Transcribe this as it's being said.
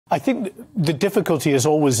I think the difficulty is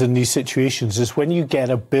always in these situations is when you get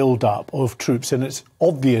a build-up of troops, and it's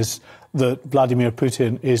obvious that Vladimir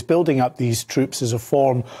Putin is building up these troops as a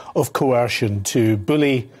form of coercion to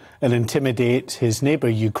bully and intimidate his neighbour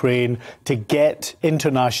Ukraine, to get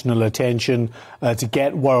international attention, to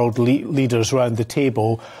get world leaders around the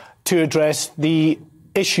table, to address the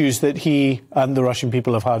issues that he and the Russian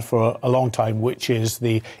people have had for a long time, which is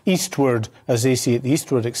the eastward, as they see it, the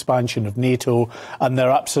eastward expansion of NATO and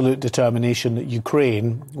their absolute determination that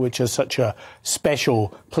Ukraine, which has such a special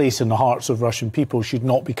place in the hearts of Russian people, should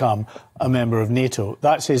not become a member of NATO.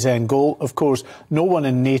 That's his end goal. Of course, no one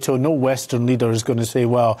in NATO, no Western leader is going to say,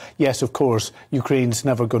 well, yes, of course, Ukraine's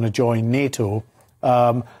never going to join NATO.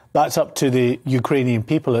 That's up to the Ukrainian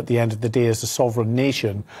people at the end of the day as a sovereign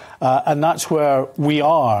nation. And that's where we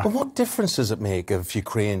are. But what difference does it make if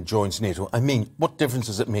Ukraine joins NATO? I mean, what difference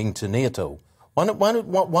does it make to NATO?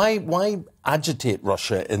 Why agitate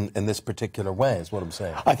Russia in this particular way, is what I'm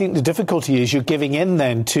saying? I think the difficulty is you're giving in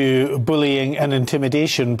then to bullying and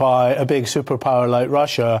intimidation by a big superpower like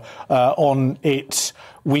Russia on its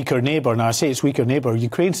weaker neighbour. Now, I say its weaker neighbour.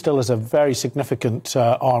 Ukraine still has a very significant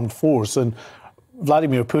armed force, and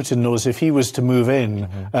Vladimir Putin knows if he was to move in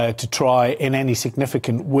to try in any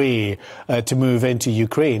significant way to move into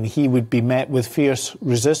Ukraine, he would be met with fierce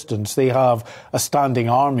resistance. They have a standing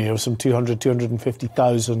army of some 200,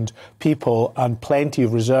 250,000 people and plenty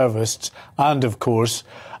of reservists and, of course,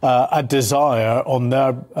 a desire on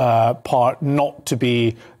their part not to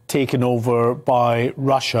be taken over by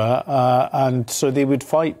Russia, and so they would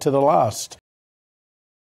fight to the last.